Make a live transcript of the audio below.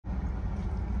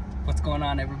What's going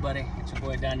on, everybody? It's your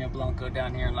boy Daniel Blanco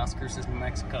down here in Las Cruces, New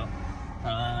Mexico.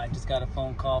 I just got a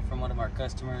phone call from one of our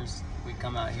customers. We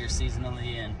come out here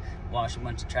seasonally and wash a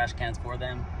bunch of trash cans for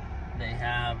them. They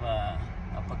have a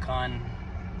pecan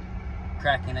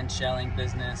cracking and shelling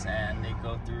business, and they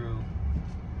go through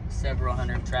several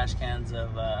hundred trash cans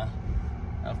of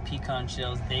pecan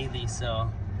shells daily. So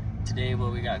today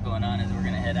what we got going on is we're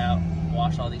gonna head out,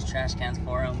 wash all these trash cans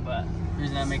for them. But the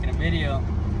reason I'm making a video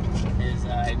is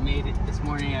I made it this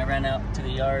morning. I ran out to the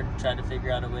yard, tried to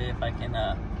figure out a way if I can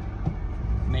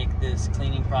make this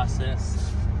cleaning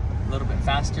process a little bit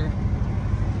faster.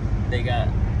 They got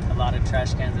a lot of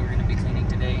trash cans that we're going to be cleaning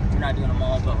today. We're not doing them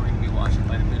all, but we're going to be washing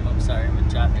quite a bit of them. Sorry, I'm in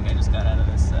traffic. I just got out of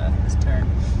this turn.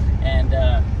 And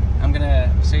I'm going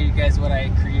to show you guys what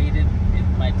I created. It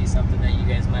might be something that you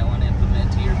guys might want to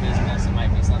implement to your business. It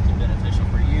might be something beneficial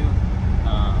for you.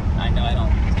 I know I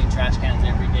don't clean trash cans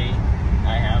every day.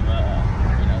 I have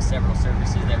several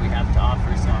services that we have to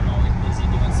offer, so I'm always busy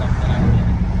doing something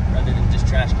other than just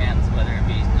trash cans, whether it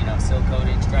be seal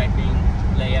coating, striping,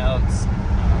 layouts,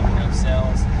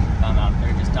 sales. If I'm out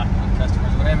there just talking with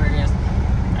customers, whatever it is,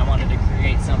 I wanted to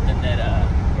create something that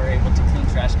we're able to clean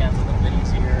trash cans a little bit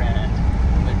easier, and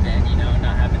but then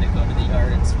not having to go to the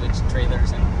yard and switch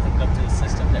trailers and hook up to the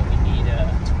system that we need to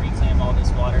reclaim all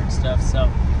this water and stuff. So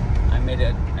I made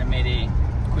a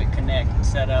quick connect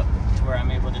setup to where I'm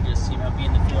able to just be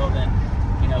in the field and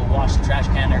wash a trash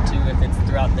can or two if it's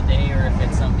throughout the day, or if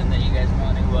it's something that you guys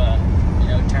want to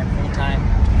turn full time.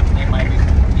 It might be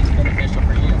beneficial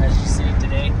for you. As you see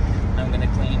today, I'm going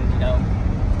to clean a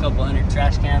couple hundred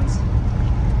trash cans,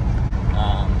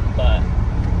 but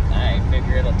I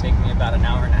figure it'll take me about an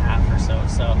hour and a half or so.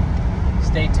 So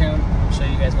stay tuned. I'll show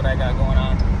you guys what I got going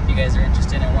on. If you guys are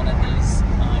interested in one of these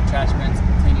trash bin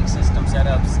cleaning system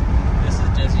setups, this is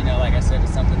just like I said,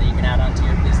 it's something that you can add on to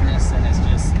your business, and it's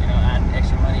just add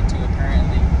extra money to a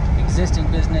currently existing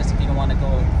business if you don't want to go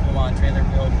full-on trailer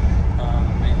build.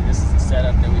 And this is the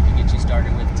setup that we can get you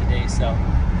started with today. So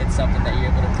it's something that you're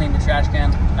able to clean the trash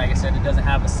can. Like I said, it doesn't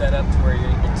have a setup to where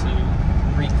you're able to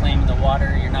reclaim the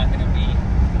water. You're not going to be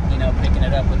picking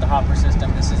it up with the hopper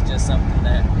system. This is just something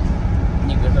that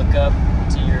you would hook up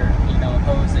to your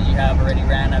hose that you have already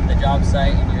ran at the job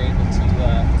site, and you're able to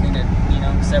clean it,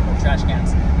 several trash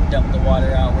cans, dump the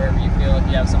water out wherever you feel. If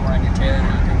you have somewhere on your trailer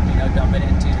that you can dump it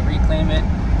into to reclaim it,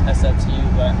 that's up to you.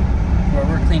 But where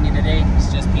we're cleaning today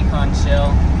is just pecan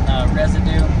shell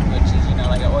residue, which is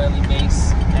like an oily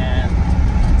base, and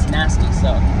it's nasty.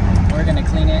 So we're gonna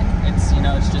clean it. It's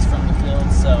it's just from the field,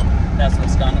 so that's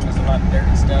what's gone. There's a lot of dirt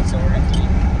and stuff, so we're gonna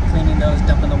keep cleaning those,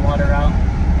 dumping the water out,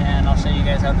 and I'll show you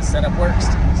guys how the setup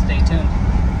works. Stay tuned.